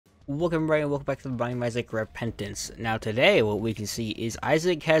Welcome everybody and welcome back to the Binding of Isaac Repentance. Now today what we can see is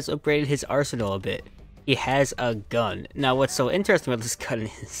Isaac has upgraded his arsenal a bit. He has a gun. Now what's so interesting about this gun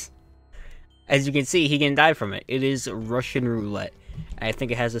is, as you can see, he can die from it. It is Russian roulette. And I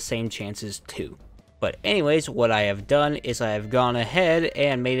think it has the same chances too. But anyways, what I have done is I have gone ahead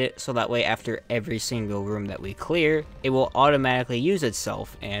and made it so that way after every single room that we clear, it will automatically use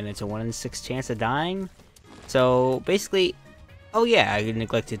itself. And it's a 1 in 6 chance of dying. So basically, oh yeah, I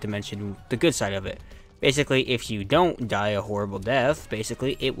neglected to mention the good side of it. Basically, if you don't die a horrible death,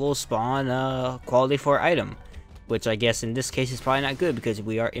 basically it will spawn a quality 4 item. Which I guess in this case is probably not good because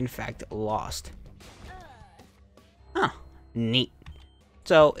we are in fact lost. Huh, neat.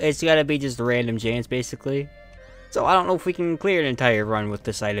 So it's gotta be just random chance basically. So I don't know if we can clear an entire run with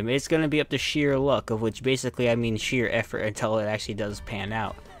this item. It's gonna be up to sheer luck, of which basically I mean sheer effort until it actually does pan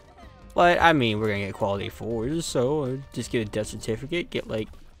out. But, I mean, we're gonna get quality 4s, so just get a death certificate, get, like,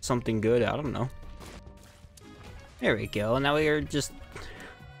 something good, I don't know. There we go, now we're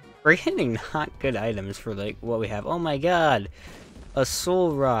getting not good items for, like, what we have. Oh my god! A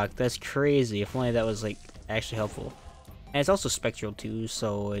soul rock, that's crazy, if only that was, like, actually helpful. And it's also spectral, too,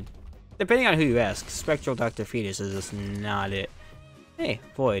 so, depending on who you ask, spectral Dr. Fetus is just not it. Hey,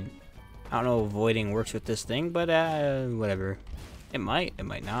 void. I don't know if voiding works with this thing, but, whatever. It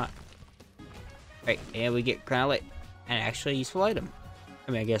might not. Right, and we get kind of like an actually useful item.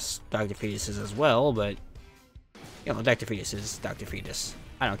 I mean, I guess Dr. Fetus is as well, but you know, Dr. Fetus is Dr. Fetus.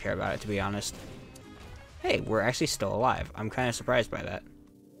 I don't care about it, to be honest. Hey, we're actually still alive. I'm kind of surprised by that.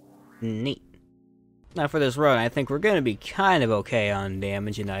 Neat. Now for this run, I think we're going to be kind of okay on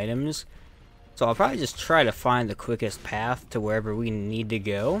damage and items. So I'll probably just try to find the quickest path to wherever we need to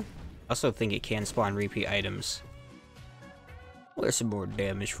go. I also think it can spawn repeat items. Well, there's some more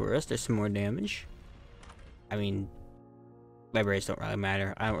damage for us. There's some more damage. I mean, libraries don't really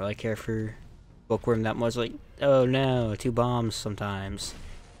matter. I don't really care for Bookworm that much. Like, oh no, 2 bombs sometimes.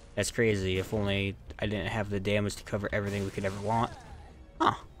 That's crazy. If only I didn't have the damage to cover everything we could ever want.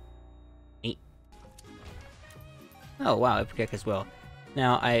 Huh. Neat. Oh wow, Ipecac as well.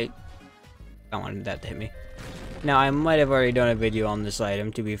 Now, I wanted that to hit me. Now, I might have already done a video on this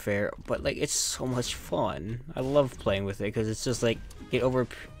item, to be fair, but, like, it's so much fun. I love playing with it, because it's just, like, get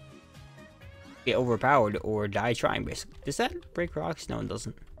overpowered or die trying, basically. Does that break rocks? No, it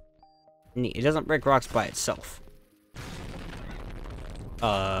doesn't. Neat. It doesn't break rocks by itself.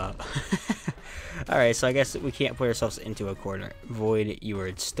 Alright, so I guess we can't put ourselves into a corner. Void, you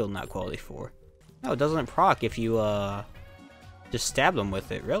are still not quality 4. No, it doesn't proc if you, just stab them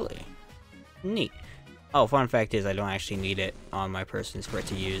with it, really. Neat. Oh, fun fact is I don't actually need it on my person for it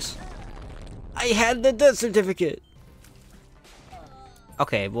to use. I had the death certificate!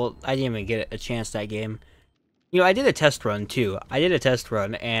 Okay, well, I didn't even get a chance that game. You know, I did a test run, too. I did a test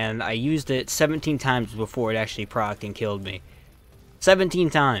run, and I used it 17 times before it actually procced and killed me. 17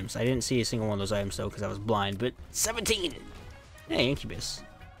 times! I didn't see a single one of those items, though, because I was blind, but 17! Hey, incubus.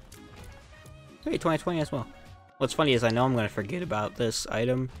 Hey, 2020 as well. What's funny is I know I'm going to forget about this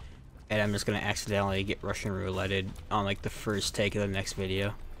item, and I'm just going to accidentally get Russian rouletted on, like, the first take of the next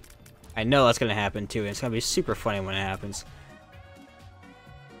video. I know that's going to happen, too, and it's going to be super funny when it happens.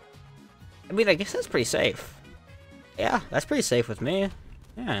 I mean, I guess that's pretty safe. Yeah, that's pretty safe with me.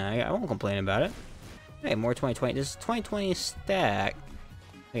 Yeah, I won't complain about it. Hey, more 2020. This is 2020 stack.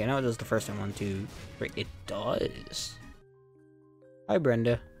 Okay, I know it does the first one. 1, 2, 3. It does. Hi,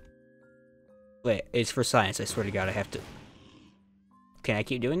 Brenda. Wait, it's for science. I swear to God, I have to... Can I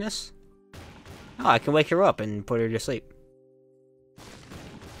keep doing this? Oh, I can wake her up and put her to sleep.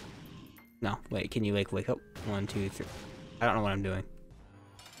 No, wait, can you wake up? 1, 2, 3. I don't know what I'm doing.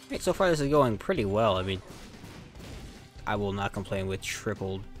 Alright, so far this is going pretty well. I mean, I will not complain with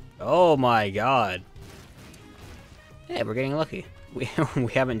tripled. Oh my god. Yeah, we're getting lucky. We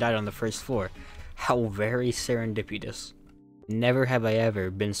haven't died on the first floor. How very serendipitous. Never have I ever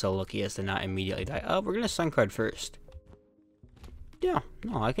been so lucky as to not immediately die. Oh, we're gonna sun card first. Yeah,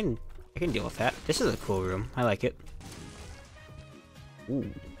 no, I can deal with that. This is a cool room. I like it. Ooh.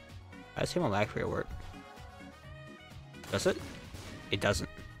 I see my lac work. Does it? It doesn't.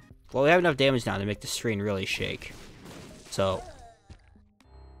 Well, we have enough damage now to make the screen really shake. So.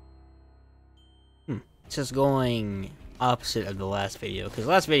 It's just going opposite of the last video. Because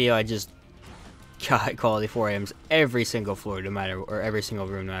last video I just got quality 4 items every single floor, no matter, or every single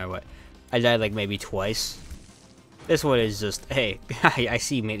room, no matter what. I died like maybe twice. This one is just, hey, I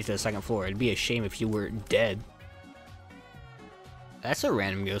see you made it to the 2nd floor. It'd be a shame if you were dead. That's a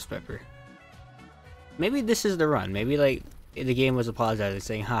random ghost pepper. Maybe this is the run. Maybe, like, the game was apologizing,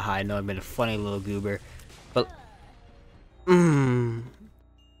 saying, haha, I know I've been a funny little goober. But,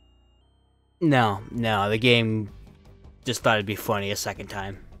 No, the game just thought it'd be funny a second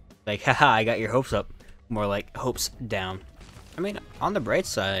time. Like, haha, I got your hopes up. More like, hopes down. I mean, on the bright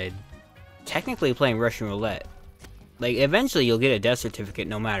side, technically playing Russian roulette, like, eventually you'll get a death certificate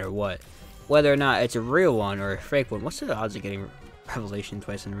no matter what. Whether or not it's a real one or a fake one. What's the odds of getting Revelation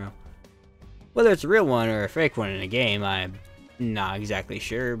twice in a row? Whether it's a real one or a fake one in a game, I'm not exactly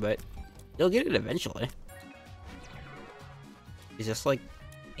sure, but you'll get it eventually. Is this like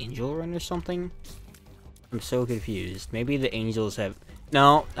Angel Run or something? I'm so confused. Maybe the angels have...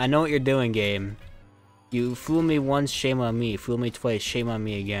 No, I know what you're doing, game. You fool me once, shame on me. Fool me twice, shame on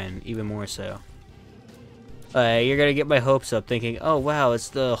me again. Even more so. You're gonna get my hopes up thinking, oh wow, it's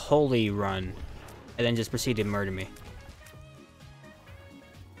the holy run. And then just proceed to murder me.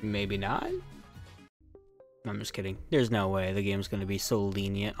 Maybe not? I'm just kidding. There's no way the game's gonna be so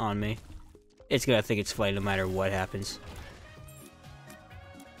lenient on me. It's gonna think it's funny no matter what happens.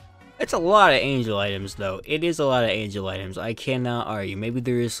 It's a lot of angel items, though. It is a lot of angel items. I cannot argue. Maybe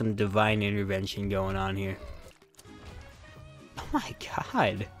there is some divine intervention going on here. Oh my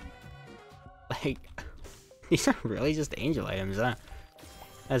god. Like, these are really just angel items, huh?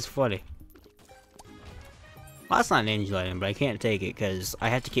 That's funny. Well, that's not an angel item, but I can't take it because I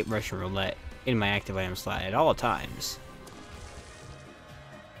have to keep Russian roulette in my active item slot at all times.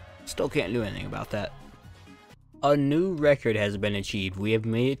 Still can't do anything about that. A new record has been achieved. We have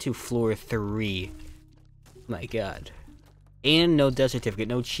made it to floor 3. My god. And no death certificate,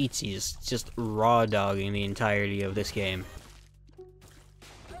 no cheatsies. Just raw dogging the entirety of this game.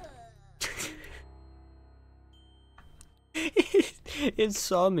 It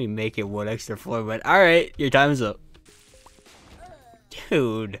saw me make it one extra floor, but alright, your time's up.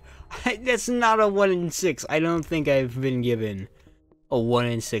 Dude, that's not a 1 in 6. I don't think I've been given a 1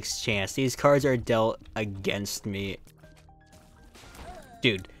 in 6 chance. These cards are dealt against me.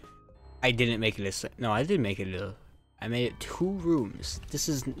 Dude, I didn't make it a... No, I did make it a... I made it 2 rooms. This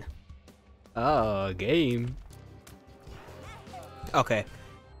is... Oh, game. Okay.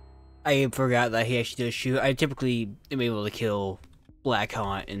 I forgot that he actually does shoot. I typically am able to kill Black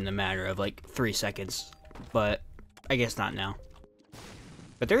Haunt in a matter of like 3 seconds. But I guess not now.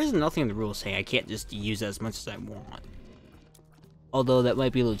 But there is nothing in the rules saying I can't just use it as much as I want. Although that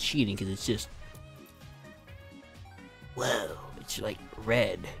might be a little cheating because it's just... Whoa, it's like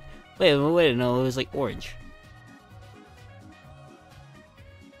red. Wait, no, it was like orange.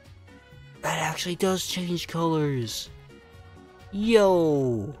 That actually does change colors.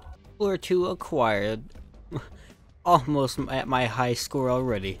 Yo! Floor 2 acquired. Almost at my high score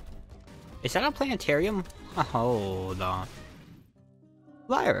already. Is that a planetarium? Hold on.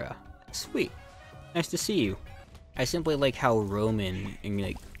 Lyra, sweet. Nice to see you. I simply like how Roman and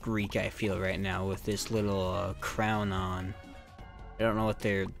like Greek I feel right now with this little crown on. I don't know what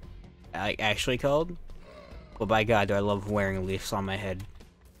they're actually called. But by god, do I love wearing leaves on my head.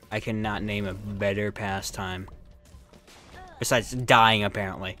 I cannot name a better pastime. Besides dying,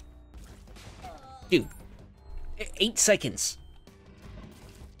 apparently. Dude. 8 seconds.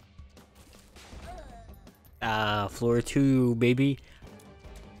 Floor 2, baby.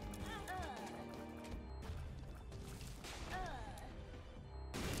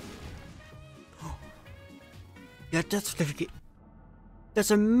 Got death certificate.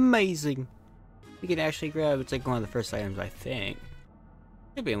 That's amazing. We can actually grab, it's like one of the first items, I think.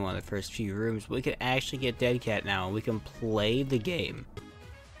 Could be in one of the first few rooms, but we can actually get Dead Cat now. We can play the game.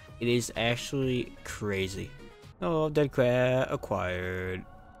 It is actually crazy. Oh, Dead Cat acquired.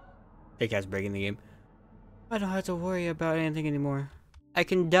 Dead Cat's breaking the game. I don't have to worry about anything anymore. I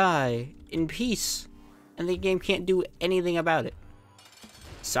can die in peace, and the game can't do anything about it.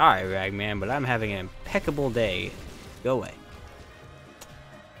 Sorry, Ragman, but I'm having an impeccable day. Go away.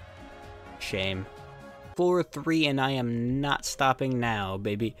 Shame. Floor 3, and I am not stopping now,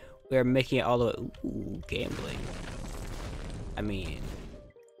 baby. We are making it all the way. Ooh, gambling. I mean,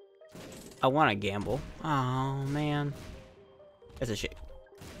 I want to gamble. Oh man, that's a shame.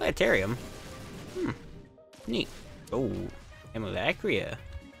 Planetarium. Neat. Oh, Ipecac.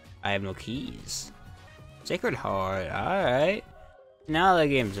 I have no keys. Sacred Heart. All right. Now the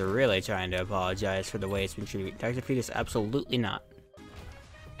game's really trying to apologize for the way it's been treated. Dr. Fetus, absolutely not.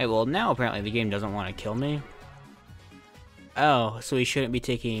 Hey, well now apparently the game doesn't want to kill me. Oh, so we shouldn't be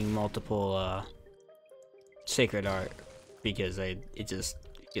taking multiple Sacred Art because it just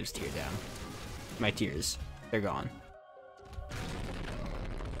gives tear down. My tears, they're gone.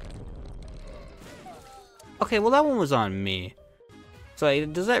 Okay, well that one was on me. So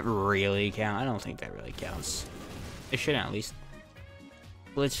like, does that really count? I don't think that really counts. It shouldn't at least.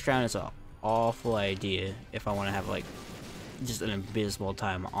 Glitch Crown is an awful idea if I want to have like just an abysmal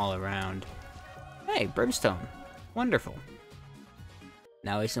time all around. Hey, Brimstone. Wonderful.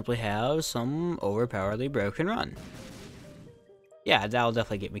 Now we simply have some overpoweredly broken run. Yeah, that'll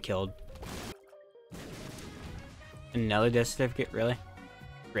definitely get me killed. Another death certificate? Really?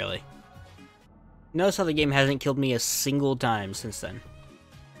 Really? Notice how the game hasn't killed me a single time since then.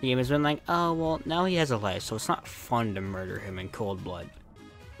 The game has been like, oh, well, now he has a life, so it's not fun to murder him in cold blood.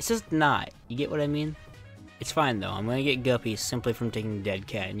 It's just not. You get what I mean? It's fine, though. I'm gonna get Guppy simply from taking Dead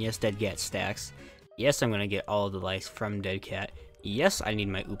Cat. And yes, Dead Cat stacks. Yes, I'm gonna get all of the life from Dead Cat. Yes, I need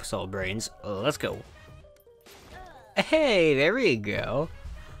my Oops All Brains. Let's go. Hey, there we go.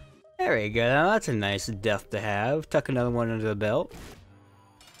 There we go. Now that's a nice death to have. Tuck another one under the belt.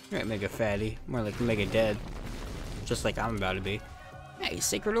 Alright, Mega Fatty. More like Mega Dead. Just like I'm about to be. Hey,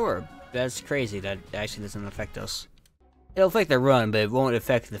 Sacred Orb. That's crazy. That actually doesn't affect us. It'll affect the run, but it won't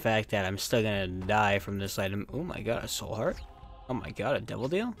affect the fact that I'm still gonna die from this item. Oh my god, a Soul Heart. Oh my god, a Devil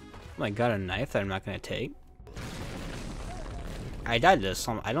Deal. Oh my god, a knife that I'm not gonna take. I died to this.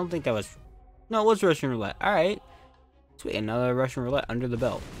 I don't think that was... No, it was Russian Roulette. Alright. Sweet, another Russian Roulette under the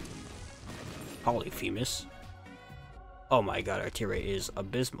belt. Polyphemus. Oh my god, our tier rate is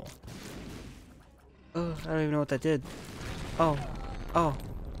abysmal. Oh, I don't even know what that did. Oh.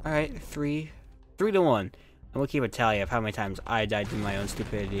 Alright, 3 to 1. And we'll keep a tally of how many times I died to my own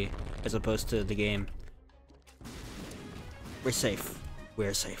stupidity, as opposed to the game. We're safe.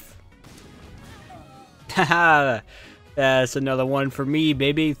 We're safe. Haha! That's another one for me,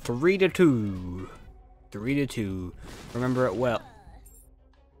 baby. 3 to 2. 3 to 2. Remember it well.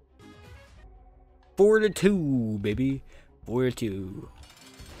 4 to 2, baby. 4 to 2.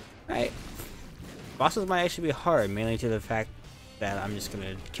 Alright. Bosses might actually be hard, mainly to the fact that I'm just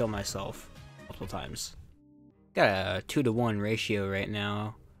gonna kill myself multiple times. Got a 2 to 1 ratio right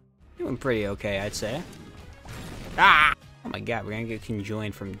now. Doing pretty okay, I'd say. Ah! Oh my god, we're gonna get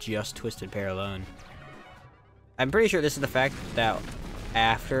conjoined from just Twisted Pair alone. I'm pretty sure this is the fact that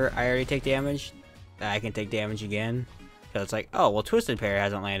after I already take damage, that I can take damage again. So it's like, oh, well, Twisted Pair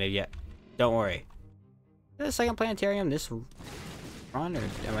hasn't landed yet. Don't worry. Is that the second planetarium this run, or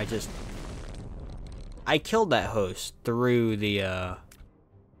am I just... I killed that host through the,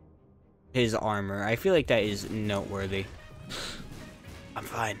 his armor. I feel like that is noteworthy. I'm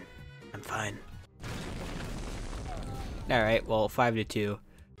fine. I'm fine. Alright, well, 5 to 2.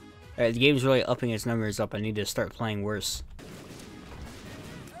 Alright, the game's really upping its numbers up. I need to start playing worse.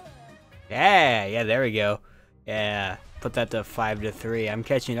 Yeah, there we go. Yeah, put that to 5 to 3. I'm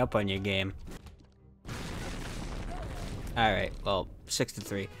catching up on your game. Alright, well, 6 to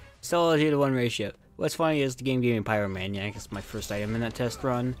 3. Still a 2 to 1 ratio. What's funny is the game gave me Pyromaniac. It's my first item in that test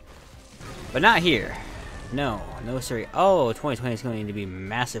run. But not here. No sir. Oh, 2020 is going to be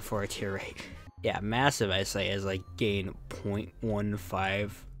massive for a tier rate. Yeah, massive, I say, as like gain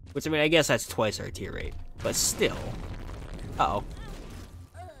 0.15. Which, I mean, I guess that's twice our tier rate. But still. Uh-oh.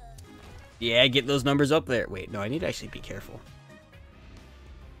 Yeah, get those numbers up there. Wait, no, I need to actually be careful.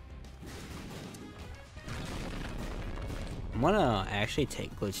 I'm gonna actually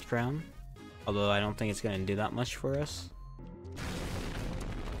take Glitched Crown. Although I don't think it's gonna do that much for us.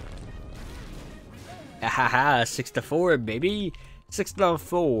 Ahaha, 6 to 4, baby! 6 to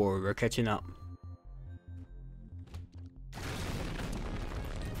 4, we're catching up.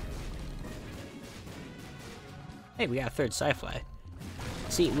 Hey, we got a third Psy Fly.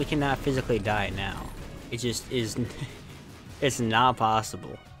 See, we cannot physically die now. It just is... it's not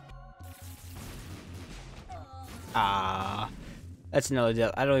possible. That's another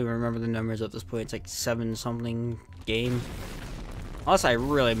death. I don't even remember the numbers at this point. It's like 7 something game. Unless I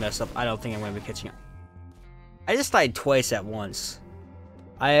really mess up, I don't think I'm going to be catching up. I just died twice at once.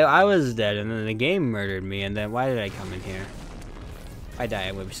 I was dead, and then the game murdered me, and then why did I come in here? If I die,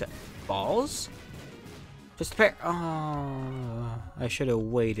 I'm going to be set. Balls? Just a pair. Oh, I should have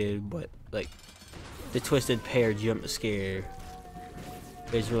waited, but like the Twisted Pair jump scare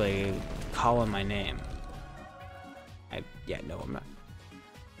is really calling my name. Yeah, no, I'm not.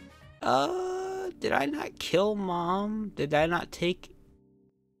 Did I not kill Mom? Did I not take?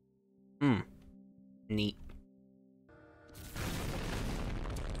 Neat.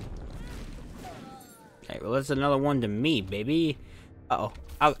 Okay, well, that's another one to me, baby. Uh-oh.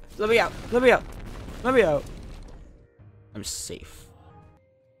 Let me out. Let me out. Let me out. I'm safe.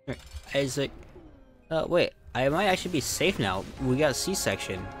 Right, Isaac. Wait. I might actually be safe now. We got a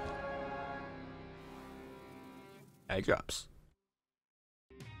C-section. It drops.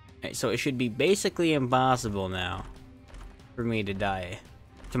 Alright, so it should be basically impossible now for me to die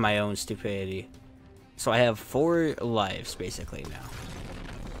to my own stupidity. So I have 4 lives basically now.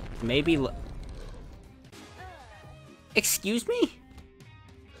 Maybe. Excuse me?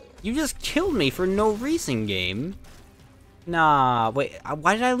 You just killed me for no reason, game. Nah, wait,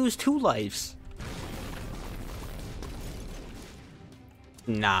 why did I lose 2 lives?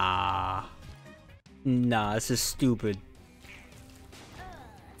 Nah. Nah, this is stupid.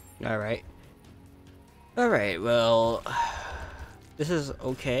 Alright. Alright, well... This is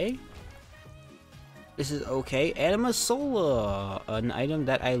okay. This is okay. Anima Sola! An item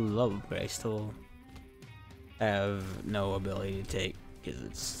that I love, but I still have no ability to take, because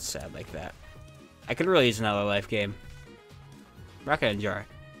it's sad like that. I could really use another life game. Rocket and Jar.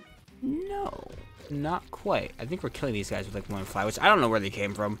 No, not quite. I think we're killing these guys with like 1 fly, which I don't know where they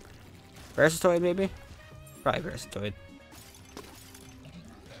came from. Parasitoid, maybe? Probably Parasitoid.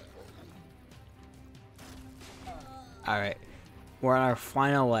 Alright. We're on our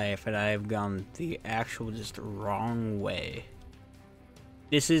final life, and I have gone the actual just wrong way.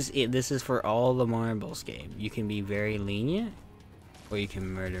 This is it. This is for all the marbles game. You can be very lenient, or you can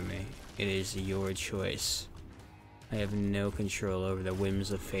murder me. It is your choice. I have no control over the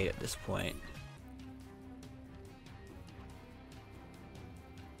whims of fate at this point.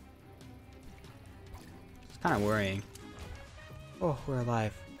 It's kind of worrying. Oh, we're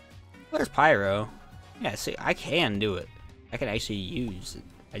alive. Where's Pyro? Yeah, see, I can do it. I can actually use it.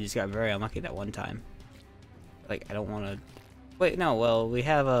 I just got very unlucky that one time. Like, I don't want to... Wait, no, well, we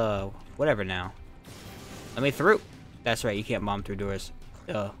have whatever now. Let me through! That's right, you can't bomb through doors.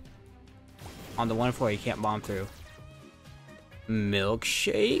 On the 1 floor, you can't bomb through.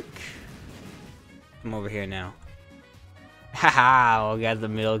 Milkshake? I'm over here now. Haha, I got the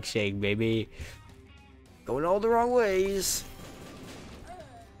milkshake, baby. Going all the wrong ways.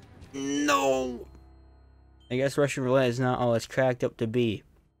 No! I guess Russian roulette is not all it's cracked up to be.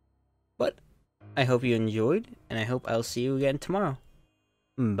 But I hope you enjoyed, and I hope I'll see you again tomorrow.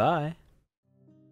 Bye.